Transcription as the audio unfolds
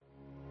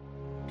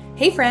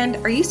Hey friend,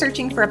 are you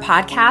searching for a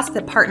podcast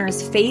that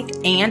partners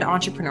faith and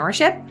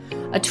entrepreneurship?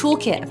 A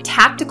toolkit of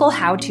tactical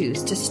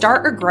how-tos to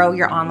start or grow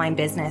your online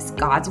business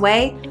God's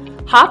way?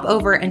 Hop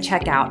over and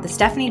check out The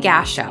Stephanie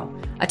Gass Show,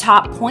 a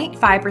top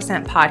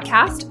 0.5%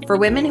 podcast for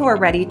women who are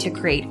ready to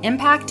create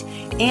impact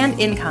and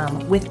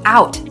income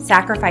without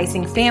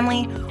sacrificing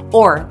family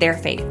or their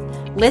faith.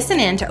 Listen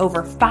in to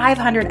over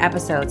 500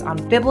 episodes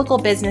on biblical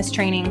business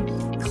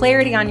training,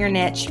 clarity on your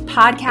niche,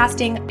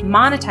 podcasting,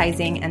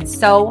 monetizing, and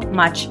so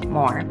much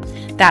more.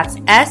 That's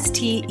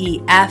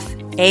STEFANIEGASS,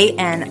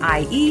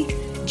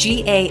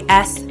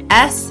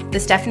 The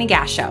Stephanie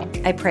Gass Show.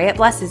 I pray it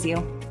blesses you.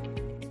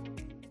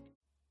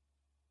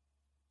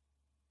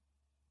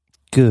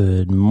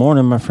 Good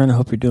morning, my friend. I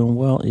hope you're doing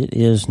well. It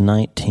is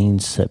 19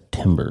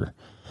 September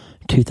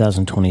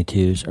 2022.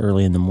 It's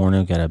early in the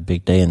morning. I've got a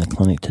big day in the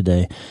clinic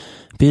today.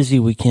 Busy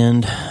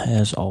weekend,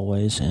 as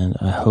always, and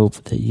I hope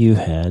that you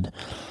had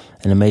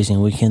an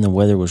amazing weekend. The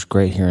weather was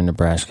great here in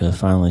Nebraska,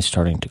 finally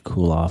starting to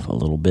cool off a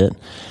little bit.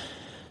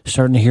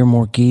 Starting to hear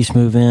more geese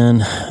move in.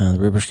 The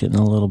river's getting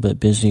a little bit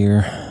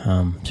busier.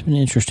 It's been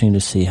interesting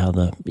to see how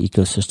the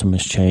ecosystem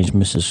has changed.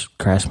 Mrs.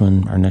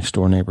 Craftsman, our next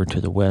door neighbor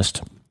to the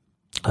west,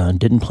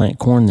 didn't plant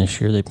corn this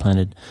year. They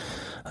planted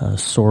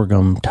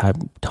sorghum type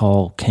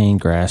tall cane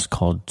grass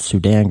called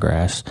Sudan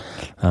grass.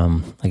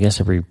 I guess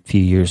every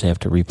few years they have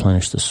to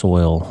replenish the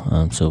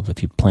soil. So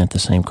if you plant the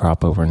same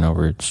crop over and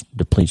over, it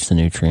depletes the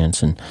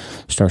nutrients and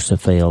starts to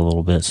fail a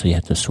little bit. So you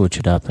have to switch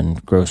it up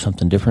and grow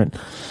something different.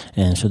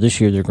 And so this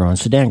year they're growing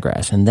Sudan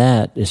grass, and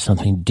that is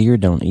something deer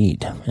don't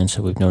eat. And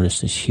so we've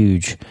noticed this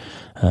huge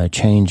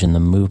change in the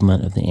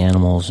movement of the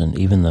animals, and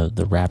even the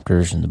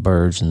raptors and the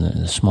birds and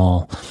the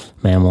small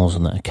mammals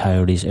and the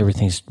coyotes.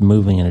 Everything's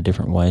moving in a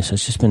different way. So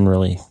it's just been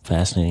really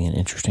fascinating and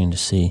interesting to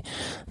see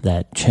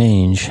that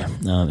change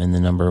in the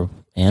number of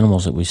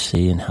animals that we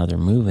see and how they're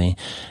moving.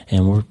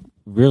 And we're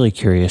really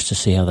curious to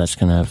see how that's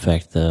going to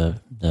affect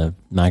the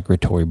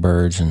migratory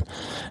birds and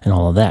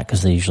all of that,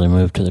 because they usually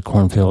move to the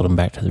cornfield and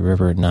back to the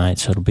river at night.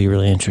 So it'll be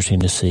really interesting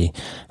to see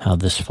how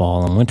this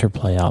fall and winter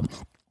play out,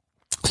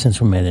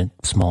 since we made a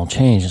small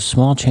change.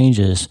 Small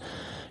changes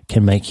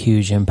can make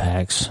huge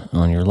impacts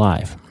on your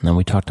life. Now,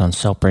 we talked on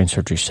self-brain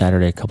surgery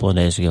Saturday a couple of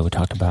days ago. We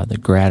talked about the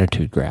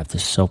gratitude graft,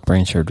 this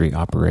self-brain surgery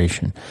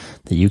operation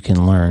that you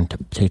can learn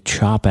to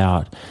chop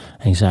out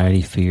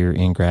anxiety, fear,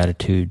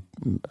 ingratitude,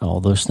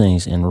 all those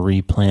things, and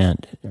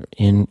replant,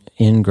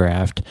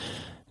 engraft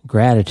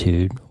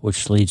gratitude,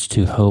 which leads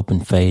to hope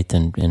and faith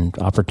and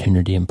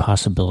opportunity and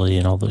possibility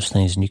and all those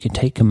things. And you can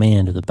take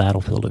command of the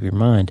battlefield of your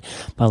mind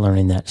by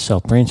learning that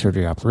self-brain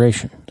surgery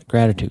operation, the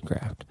gratitude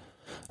graft.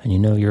 And you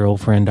know your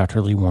old friend,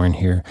 Dr. Lee Warren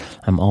here.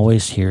 I'm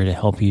always here to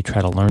help you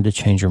try to learn to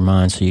change your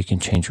mind so you can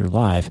change your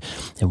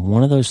life. And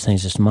one of those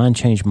things is Mind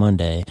Change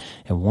Monday.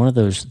 And one of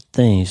those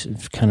things,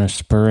 kind of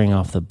spurring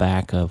off the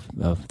back of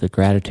the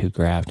gratitude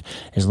graft,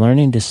 is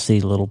learning to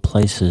see little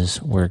places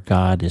where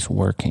God is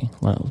working.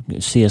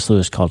 C.S.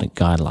 Lewis called it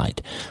Godlight.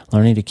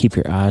 Learning to keep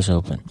your eyes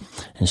open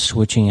and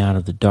switching out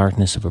of the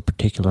darkness of a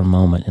particular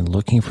moment and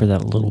looking for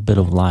that little bit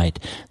of light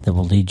that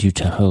will lead you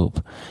to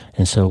hope.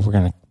 And so we're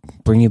going to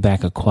bring you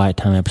back a quiet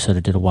time episode I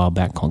did a while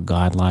back called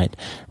Godlight,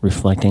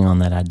 reflecting on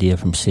that idea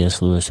from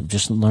C.S. Lewis of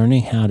just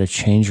learning how to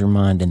change your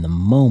mind in the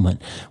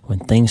moment when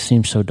things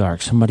seem so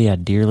dark. Somebody I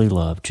dearly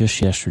love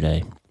just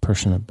yesterday,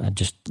 person I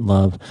just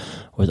love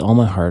with all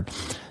my heart,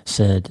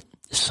 said,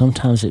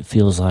 sometimes it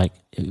feels like,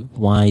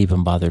 why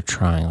even bother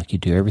trying? Like you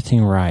do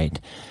everything right,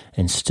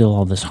 and still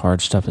all this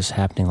hard stuff is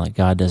happening, like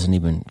God doesn't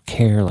even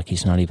care, like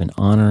he's not even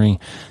honoring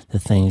the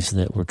things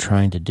that we're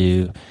trying to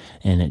do,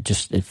 and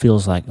it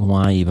feels like,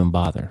 why even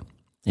bother?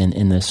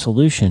 And the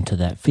solution to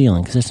that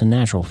feeling, because it's a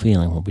natural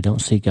feeling when we don't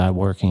see God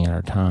working at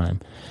our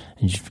time,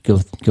 and just go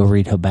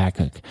read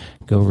Habakkuk,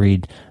 go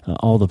read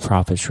all the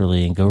prophets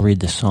really, and go read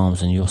the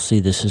Psalms, and you'll see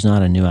this is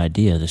not a new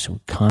idea. This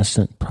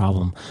constant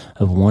problem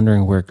of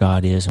wondering where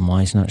God is and why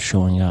he's not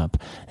showing up.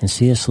 And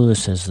C.S.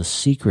 Lewis says the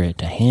secret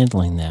to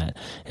handling that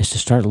is to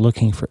start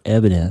looking for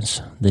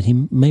evidence that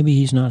maybe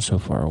he's not so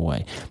far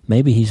away.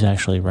 Maybe he's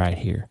actually right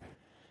here.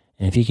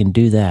 And if you can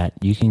do that,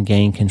 you can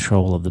gain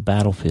control of the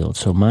battlefield.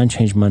 So Mind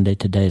Change Monday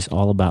today is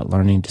all about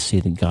learning to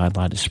see the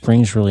Godlight. It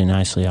springs really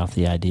nicely off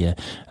the idea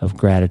of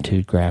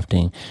gratitude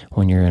grafting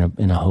when you're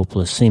in a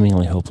hopeless,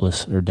 seemingly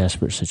hopeless or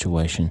desperate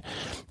situation.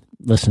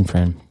 Listen,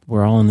 friend,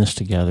 we're all in this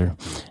together.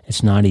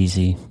 It's not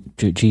easy.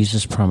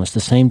 Jesus promised, the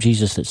same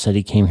Jesus that said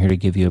he came here to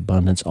give you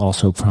abundance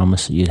also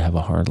promised that you'd have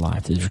a hard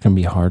life. There's going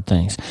to be hard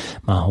things.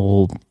 My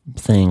whole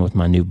thing with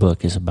my new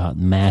book is about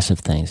massive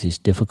things, these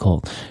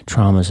difficult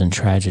traumas and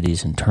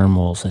tragedies and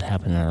turmoils that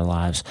happen in our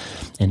lives.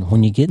 And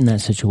when you get in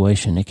that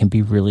situation, it can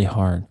be really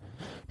hard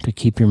to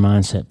keep your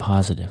mindset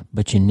positive,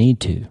 but you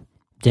need to.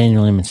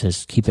 Daniel Emmons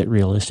says, keep it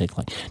realistic.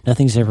 Like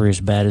nothing's ever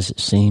as bad as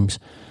it seems.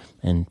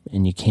 And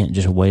you can't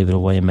just wave it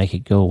away and make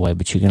it go away,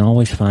 but you can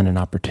always find an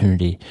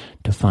opportunity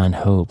to find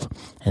hope,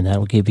 and that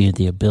will give you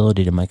the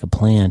ability to make a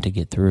plan to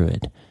get through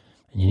it.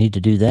 And you need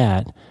to do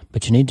that,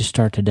 but you need to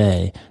start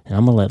today, and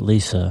I'm going to let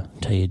Lisa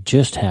tell you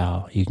just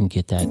how you can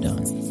get that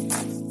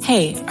done.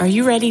 Hey, are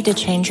you ready to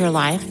change your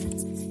life?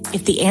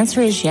 If the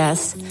answer is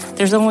yes,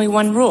 there's only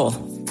one rule.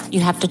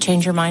 You have to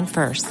change your mind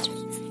first.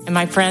 And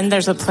my friend,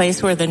 there's a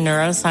place where the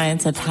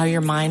neuroscience of how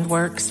your mind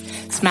works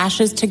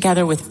smashes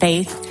together with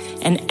faith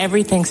and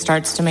everything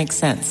starts to make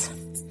sense.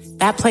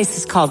 That place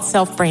is called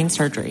self-brain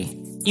surgery.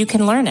 You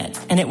can learn it,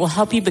 and it will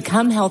help you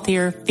become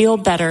healthier, feel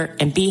better,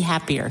 and be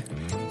happier.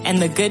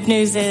 And the good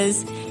news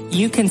is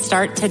you can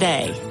start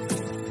today.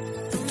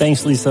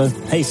 Thanks, Lisa.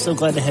 Hey, so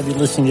glad to have you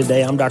listening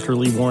today. I'm Dr.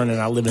 Lee Warren,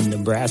 and I live in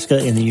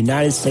Nebraska in the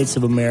United States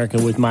of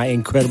America with my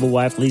incredible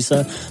wife,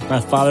 Lisa, my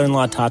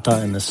father-in-law, Tata,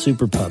 and the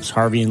super pups,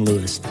 Harvey and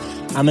Lewis.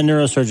 I'm a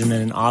neurosurgeon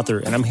and an author,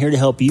 and I'm here to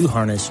help you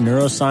harness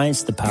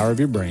neuroscience, the power of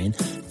your brain,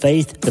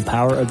 faith, the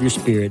power of your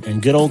spirit,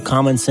 and good old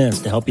common sense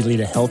to help you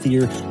lead a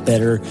healthier,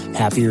 better,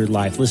 happier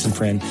life. Listen,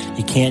 friend,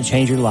 you can't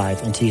change your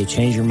life until you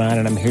change your mind,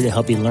 and I'm here to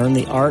help you learn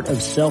the art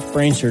of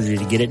self-brain surgery.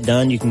 To get it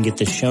done, you can get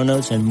the show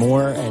notes and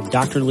more at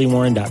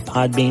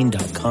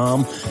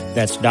drleewarren.podbean.com.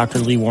 That's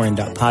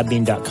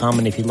drleewarren.podbean.com,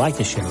 and if you like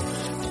the show,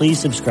 please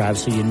subscribe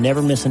so you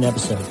never miss an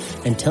episode,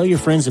 and tell your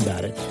friends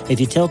about it. If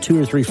you tell 2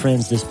 or 3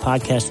 friends this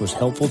podcast was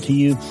helpful to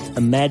you,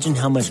 imagine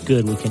how much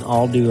good we can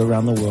all do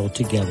around the world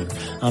together.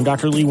 I'm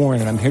Dr. Lee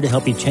Warren, and I'm here to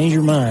help you change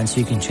your mind so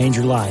you can change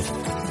your life.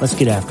 Let's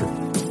get after it.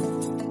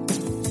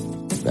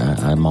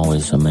 I'm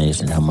always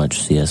amazed at how much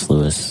C.S.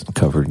 Lewis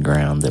covered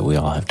ground that we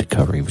all have to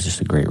cover. He was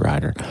just a great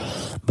writer.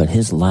 But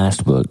his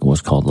last book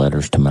was called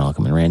Letters to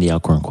Malcolm, and Randy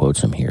Alcorn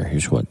quotes him here.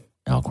 Here's what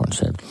Alcorn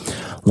said.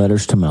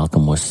 Letters to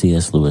Malcolm was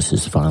C.S.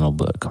 Lewis's final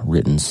book,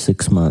 written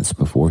 6 months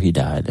before he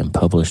died and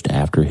published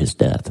after his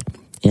death.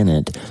 In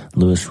it,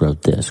 Lewis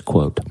wrote this,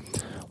 quote,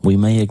 "We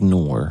may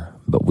ignore,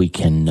 but we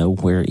can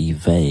nowhere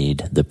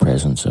evade the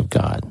presence of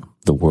God.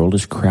 The world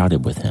is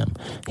crowded with him.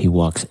 He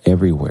walks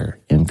everywhere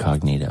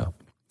incognito."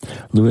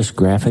 Lewis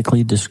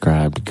graphically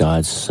described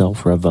God's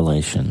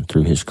self-revelation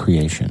through his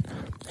creation.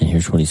 And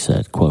here's what he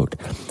said, quote,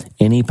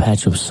 "Any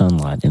patch of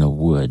sunlight in a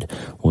wood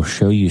will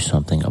show you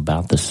something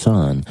about the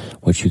sun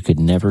which you could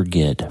never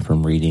get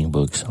from reading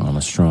books on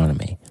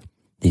astronomy.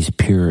 These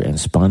pure and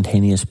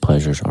spontaneous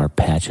pleasures are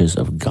patches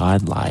of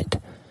Godlight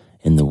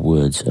in the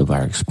woods of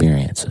our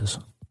experiences."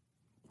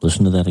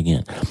 Listen to that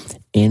again.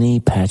 Any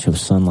patch of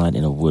sunlight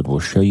in a wood will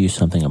show you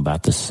something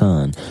about the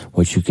sun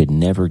which you could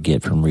never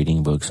get from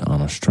reading books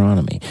on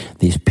astronomy.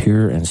 These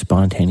pure and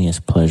spontaneous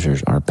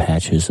pleasures are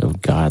patches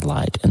of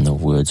Godlight in the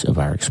woods of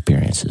our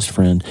experiences.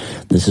 Friend,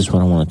 this is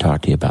what I want to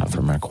talk to you about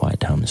from our quiet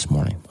time this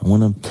morning. I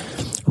want to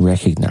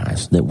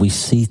recognize that we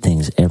see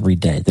things every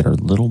day that are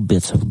little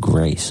bits of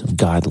grace, of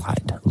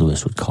Godlight,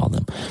 Lewis would call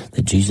them,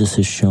 that Jesus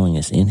is showing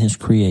us in his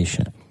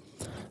creation,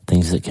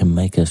 things that can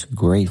make us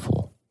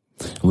grateful.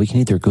 And we can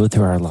either go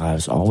through our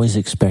lives always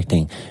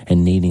expecting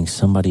and needing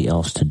somebody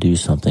else to do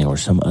something, or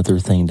some other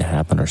thing to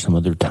happen, or some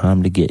other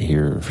time to get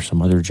here, or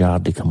some other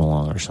job to come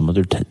along, or some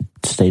other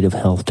state of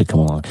health to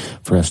come along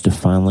for us to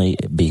finally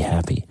be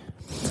happy.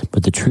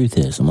 But the truth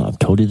is, I've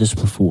told you this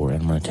before,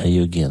 and I'm going to tell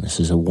you again, this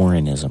is a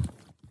Warrenism.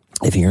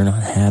 If you're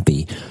not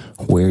happy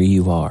where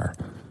you are,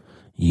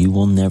 you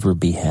will never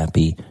be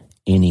happy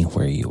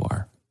anywhere you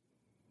are.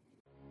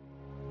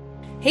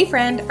 Hey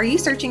friend, are you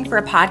searching for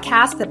a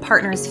podcast that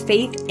partners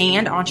faith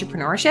and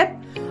entrepreneurship?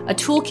 A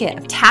toolkit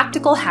of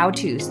tactical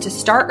how-tos to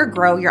start or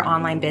grow your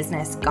online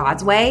business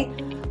God's way?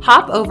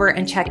 Hop over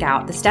and check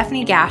out The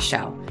Stephanie Gass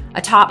Show,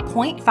 a top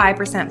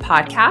 0.5%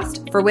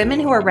 podcast for women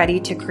who are ready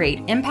to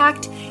create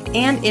impact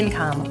and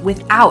income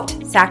without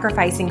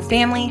sacrificing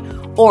family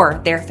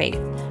or their faith.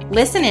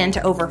 Listen in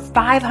to over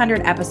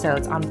 500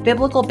 episodes on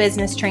biblical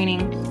business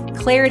training,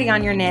 clarity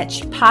on your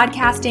niche,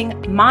 podcasting,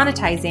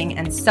 monetizing,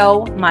 and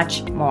so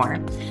much more.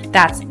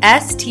 That's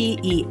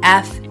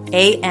STEFANIEGASS,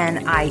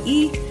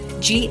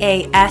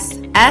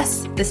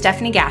 The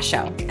Stephanie Gass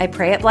Show. I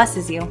pray it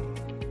blesses you.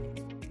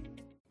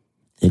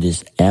 It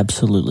is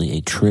absolutely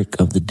a trick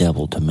of the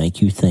devil to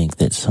make you think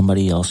that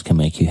somebody else can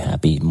make you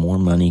happy, more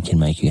money can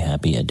make you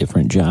happy, a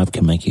different job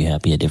can make you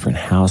happy, a different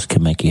house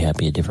can make you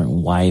happy, a different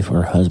wife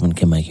or husband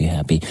can make you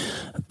happy,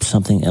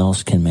 something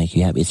else can make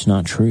you happy. It's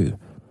not true.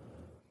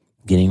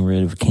 Getting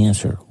rid of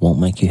cancer won't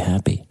make you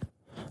happy.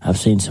 I've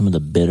seen some of the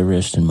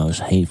bitterest and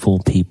most hateful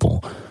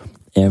people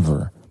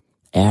ever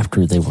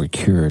after they were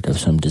cured of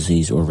some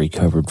disease or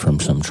recovered from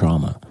some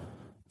trauma,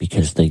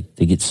 because they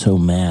get so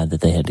mad that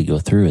they had to go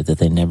through it that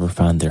they never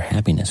find their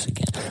happiness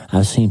again.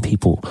 I've seen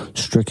people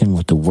stricken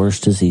with the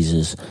worst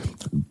diseases,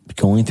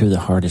 going through the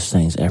hardest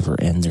things ever,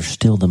 and they're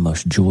still the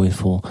most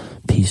joyful,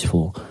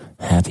 peaceful,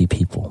 happy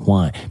people.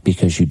 Why?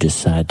 Because you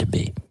decide to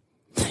be.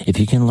 If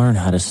you can learn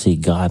how to see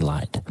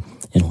Godlight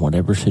in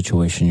whatever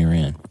situation you're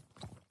in,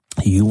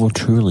 you will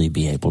truly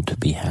be able to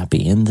be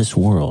happy in this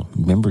world.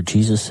 Remember,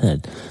 Jesus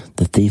said,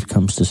 the thief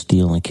comes to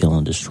steal and kill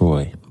and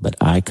destroy, but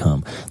I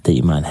come that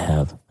you might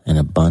have an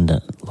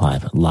abundant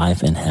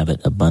life and have it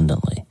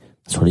abundantly.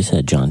 That's what he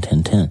said, John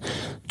 10:10.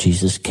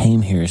 Jesus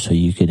came here so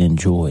you could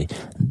enjoy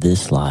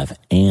this life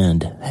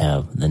and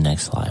have the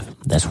next life.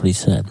 That's what he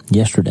said.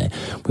 Yesterday,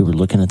 we were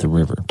looking at the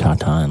river.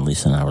 Tata and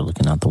Lisa and I were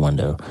looking out the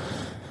window.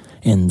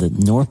 And the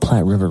North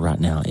Platte River right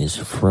now is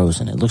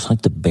frozen. It looks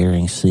like the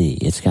Bering Sea.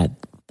 It's got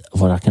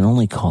what I can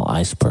only call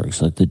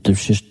icebergs. Like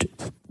there's just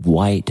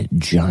white,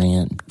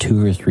 giant,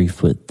 2 or 3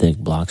 foot thick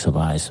blocks of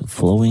ice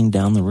flowing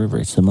down the river.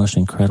 It's the most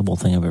incredible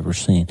thing I've ever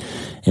seen.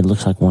 It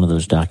looks like one of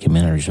those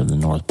documentaries of the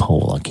North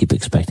Pole. I keep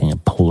expecting a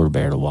polar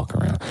bear to walk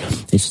around.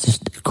 It's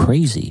just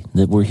crazy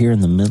that we're here in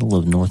the middle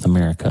of North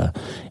America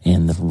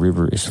and the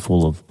river is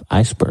full of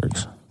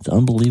icebergs. It's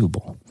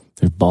unbelievable.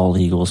 There's bald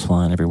eagles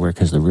flying everywhere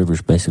because the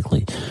river's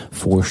basically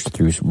forced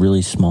through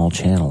really small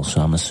channels.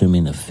 So I'm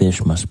assuming the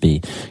fish must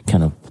be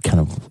kind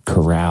of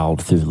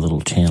corralled through the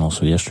little channels.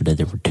 So yesterday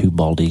there were 2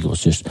 bald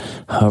eagles just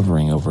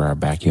hovering over our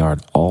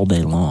backyard all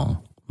day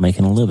long,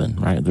 making a living,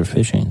 right? They're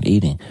fishing,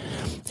 eating.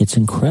 It's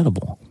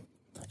incredible.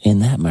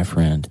 And that, my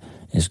friend,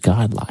 is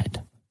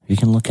Godlight. You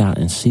can look out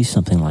and see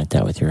something like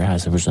that with your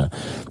eyes. There was a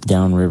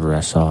downriver, I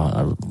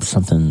saw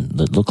something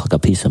that looked like a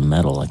piece of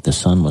metal, like the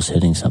sun was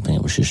hitting something.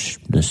 It was just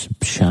this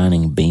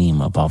shining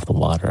beam up off the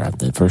water.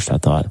 At first I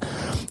thought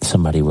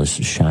somebody was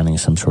shining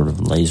some sort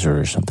of laser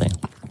or something.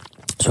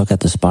 So I got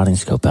the spotting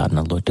scope out and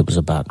I looked. It was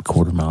about a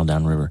quarter mile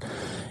downriver.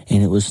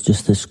 And it was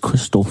just this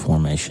crystal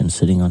formation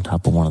sitting on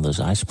top of one of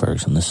those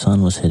icebergs, and the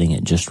sun was hitting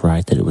it just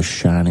right that it was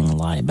shining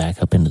light back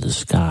up into the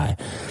sky.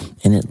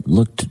 And it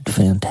looked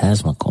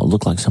phantasmical. It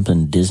looked like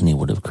something Disney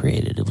would have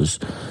created. It was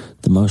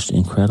the most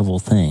incredible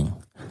thing.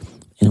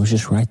 And it was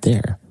just right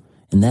there.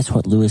 And that's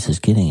what Lewis is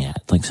getting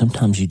at. Like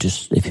sometimes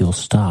if you'll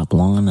stop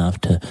long enough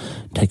to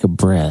take a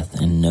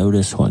breath and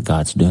notice what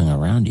God's doing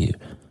around you,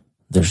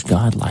 there's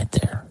Godlight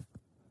there.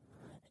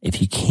 If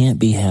you can't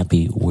be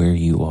happy where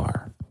you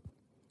are,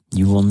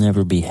 you will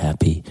never be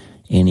happy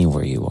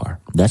anywhere you are.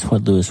 That's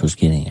what Lewis was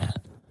getting at.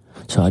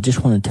 So I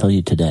just want to tell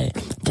you today,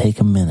 take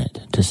a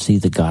minute to see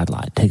the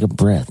Godlight. Take a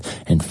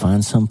breath and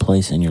find some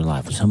place in your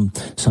life, some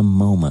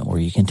moment where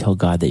you can tell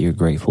God that you're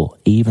grateful,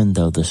 even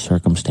though the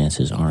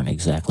circumstances aren't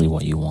exactly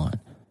what you want.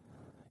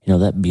 You know,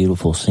 that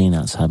beautiful scene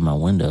outside my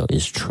window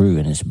is true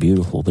and it's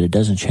beautiful, but it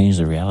doesn't change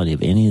the reality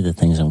of any of the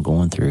things I'm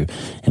going through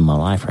in my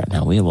life right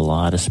now. We have a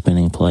lot of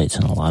spinning plates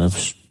and a lot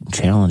of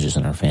challenges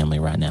in our family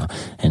right now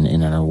and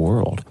in our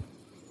world.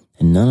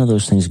 And none of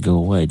those things go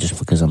away just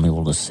because I'm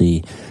able to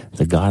see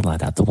the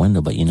Godlight out the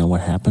window. But you know what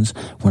happens?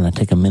 When I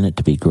take a minute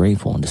to be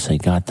grateful and to say,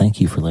 God,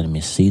 thank you for letting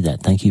me see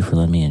that. Thank you for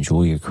letting me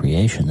enjoy your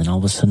creation. Then all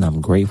of a sudden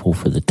I'm grateful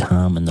for the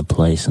time and the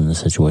place and the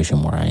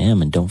situation where I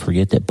am. And don't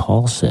forget that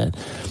Paul said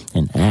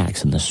in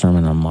Acts, in the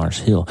Sermon on Mars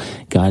Hill,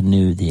 God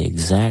knew the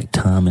exact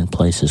time and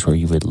places where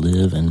you would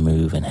live and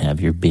move and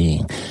have your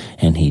being.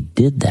 And he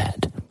did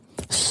that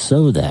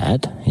so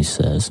that, he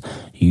says,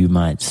 you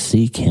might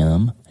seek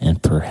him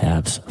and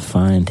perhaps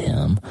find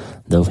him,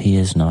 though he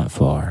is not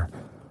far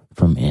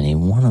from any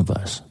one of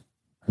us.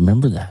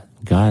 Remember that.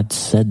 God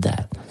said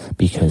that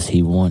because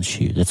he wants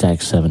you. That's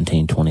Acts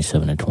 17,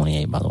 27 and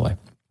 28, by the way.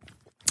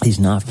 He's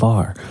not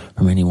far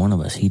from any one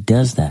of us. He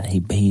does that.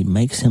 He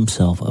makes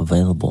himself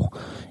available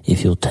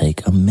if you'll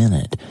take a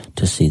minute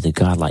to see the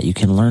Godlight. You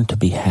can learn to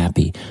be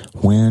happy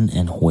when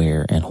and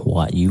where and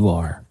what you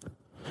are.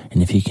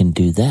 And if you can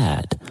do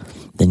that,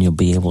 then you'll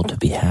be able to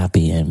be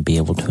happy and be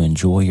able to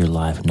enjoy your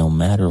life no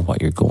matter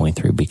what you're going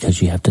through,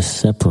 because you have to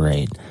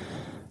separate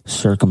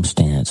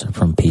circumstance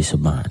from peace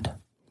of mind.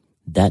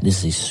 That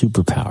is a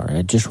superpower.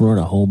 I just wrote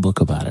a whole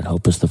book about it.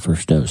 Hope is the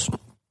first dose.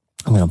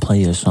 I'm going to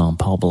play you a song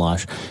Paul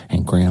Balash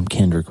and Graham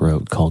Kendrick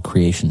wrote called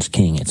Creation's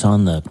King. It's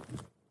on the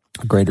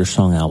Greater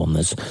Song album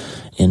that's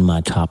in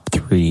my top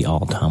 3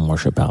 all-time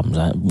worship albums.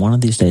 One of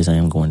these days I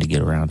am going to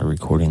get around to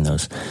recording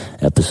those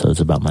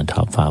episodes about my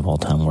top 5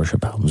 all-time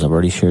worship albums. I've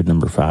already shared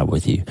number 5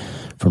 with you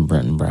from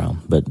Brenton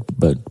Brown, but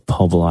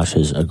Paul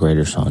Balash's A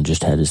Greater Song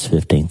just had his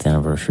 15th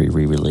anniversary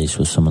re-release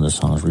with some of the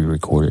songs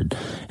re-recorded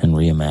and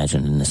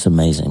reimagined, and it's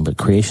amazing. But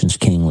Creation's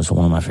King was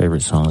one of my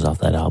favorite songs off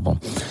that album,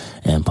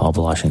 and Paul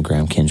Balash and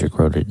Graham Kendrick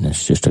wrote it, and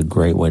it's just a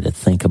great way to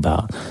think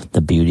about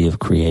the beauty of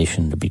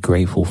creation, to be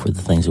grateful for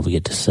the things that we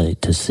get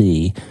to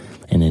see,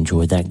 and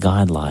enjoy that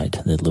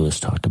Godlight that Lewis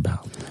talked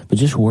about. But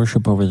just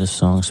worship over this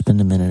song,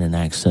 spend a minute in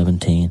Acts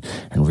 17,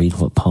 and read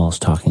what Paul's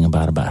talking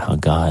about how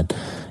God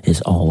is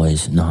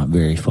always not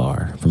very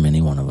far from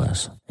any one of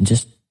us. And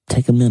just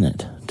take a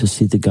minute to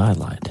see the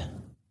Godlight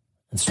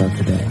and start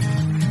today.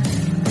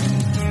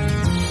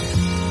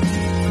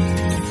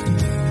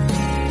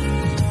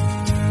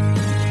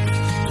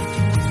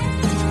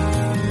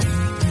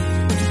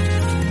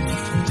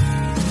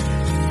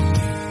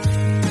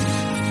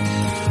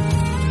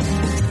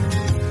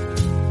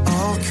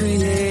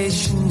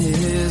 Creation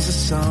is a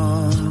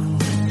song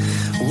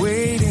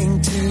waiting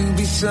to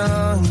be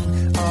sung,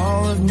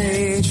 all of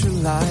nature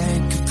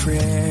like a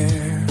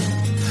prayer,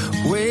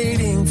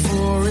 waiting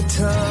for a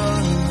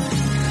tongue,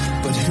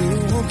 but who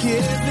will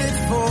give it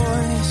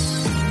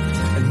voice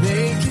and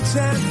make its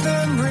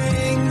anthem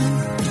ring,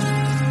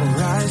 or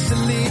rise to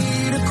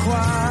lead a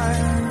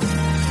choir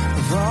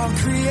of all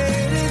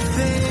created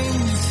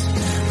things?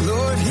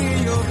 Lord, hear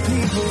your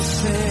people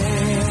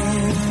sing.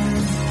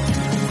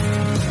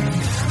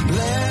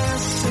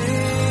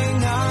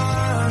 Blessing,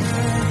 honor,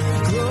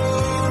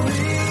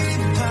 glory,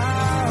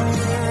 power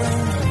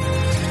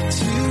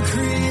to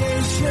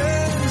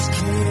creation's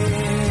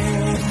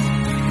King.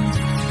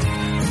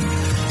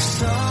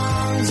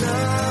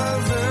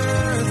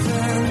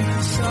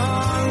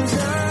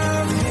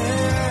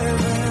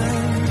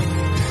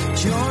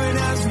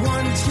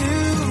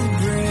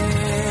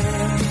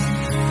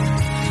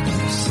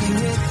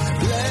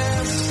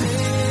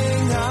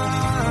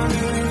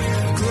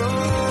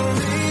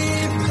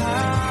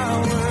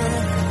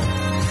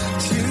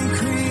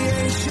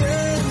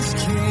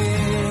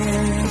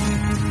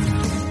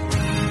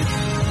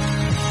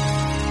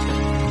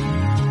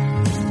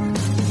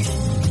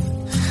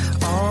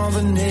 all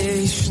the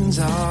nations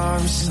are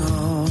a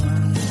song,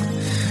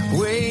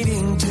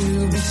 waiting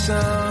to be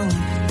sung.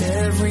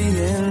 Every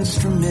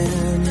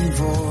instrument and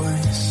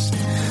voice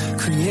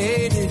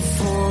created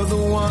for the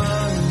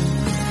one,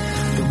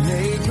 the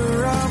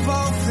maker of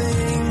all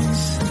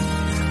things,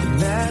 the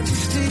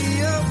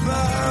majesty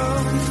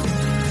above,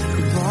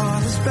 who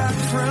brought us back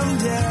from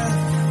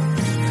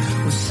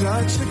death with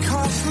such a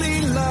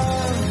costly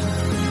love.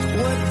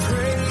 What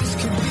praise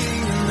could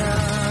be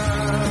enough?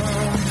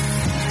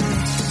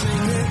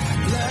 Sing it,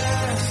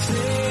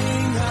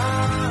 blessing,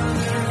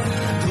 honor,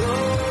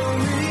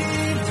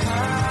 glory,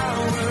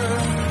 power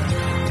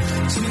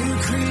to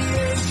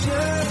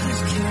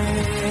creation's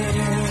King.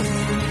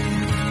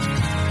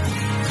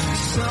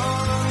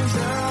 Songs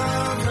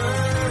of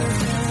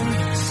earth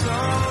and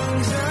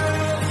songs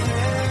of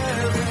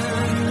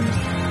heaven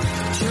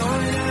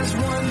join as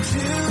one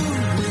to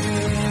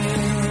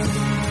bring.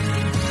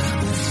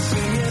 We'll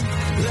sing it,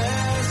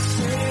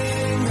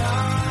 blessing,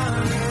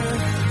 honor,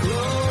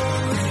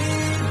 glory,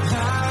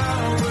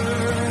 power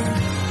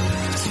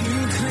to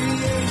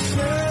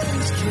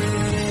creation's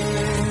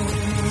King.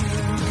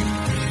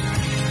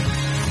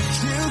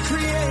 To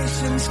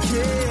creation's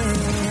King.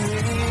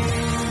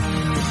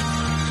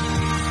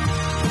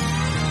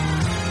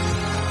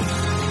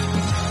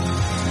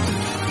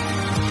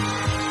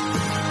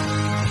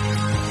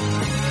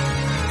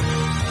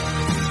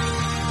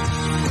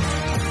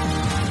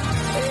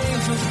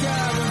 Angels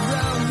gather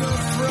round your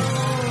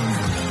throne,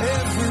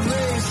 every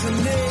race and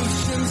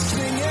nation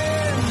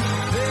singing,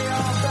 they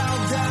all bow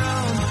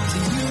down to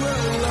you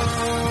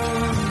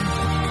alone.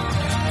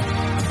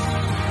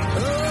 Oh,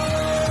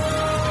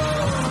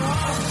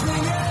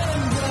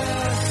 singing,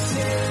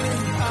 blessing,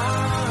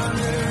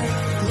 honor,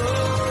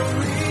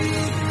 glory,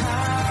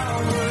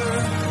 power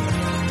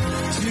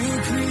to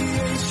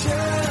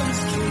creation's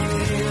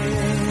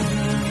King.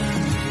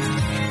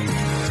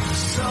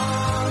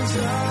 Songs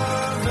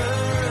of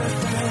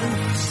earth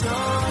and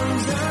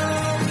songs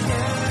of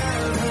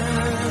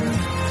heaven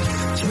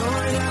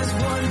join as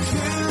one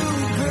to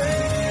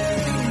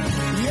bring.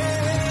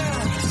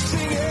 Yeah,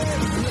 sing it,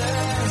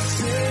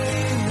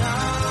 blessing,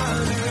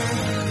 honor,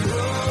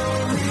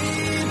 glory,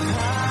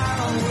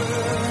 power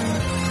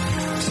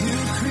to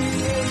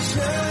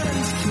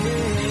creation's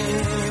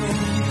King.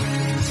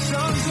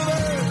 Songs of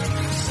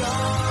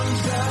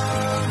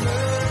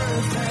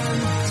earth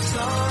and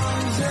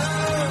songs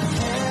of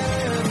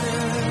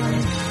heaven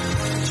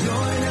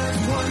join as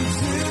one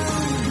to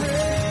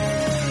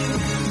bring.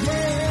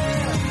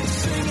 Yeah,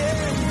 sing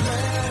it,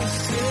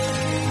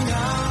 blessing,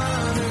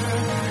 honor,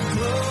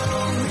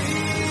 glory,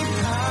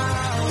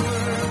 power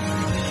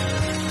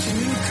to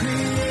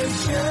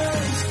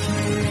creation's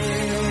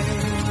King.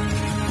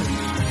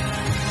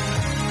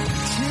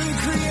 To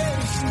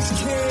creation's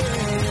King.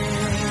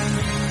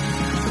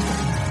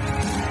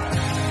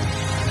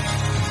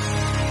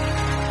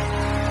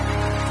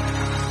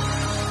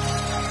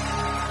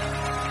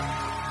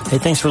 Hey,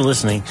 thanks for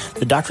listening.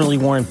 The Dr. Lee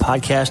Warren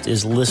podcast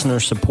is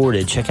listener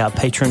supported. Check out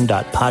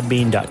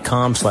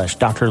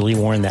patron.podbean.com/Dr. Lee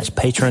Warren. That's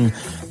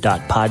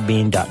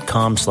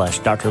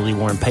patron.podbean.com/Dr. Lee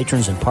Warren.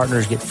 Patrons and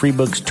partners get free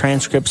books,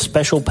 transcripts,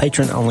 special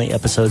patron-only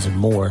episodes, and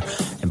more.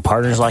 And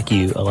partners like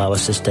you allow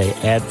us to stay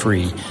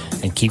ad-free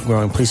and keep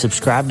growing. Please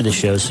subscribe to the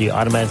show so you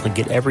automatically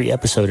get every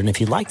episode. And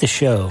if you like the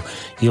show,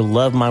 you'll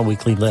love my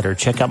weekly letter.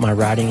 Check out my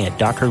writing at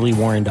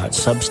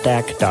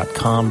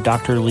drleewarren.substack.com,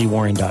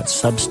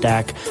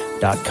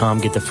 drleewarren.substack.com.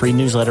 Get the free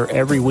newsletter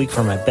every week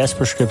for my best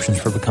prescriptions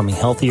for becoming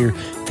healthier,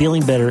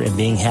 feeling better, and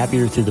being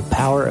happier through the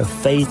power of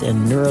faith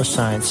and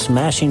neuroscience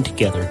smashing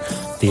together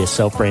via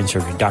self-brain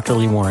surgery.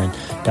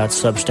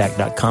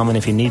 drleewarren.substack.com. And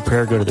if you need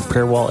prayer, go to the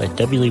prayer wall at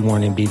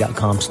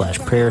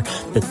wleewarrenmd.com/prayer.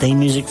 The theme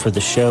music for the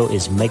show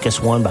is Make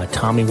Us One by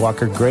Tommy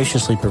Walker,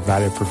 graciously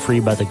provided for free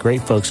by the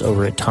great folks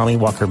over at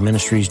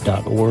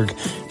TommyWalkerMinistries.org.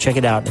 Check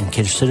it out and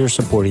consider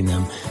supporting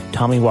them.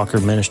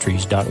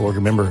 TommyWalkerMinistries.org.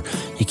 Remember,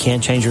 you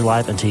can't change your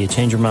life until you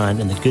change your mind.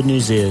 And the good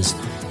news is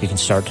you can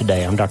start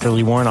today. I'm Dr.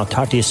 Lee Warren. I'll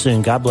talk to you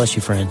soon. God bless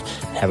you, friend.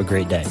 Have a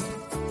great day.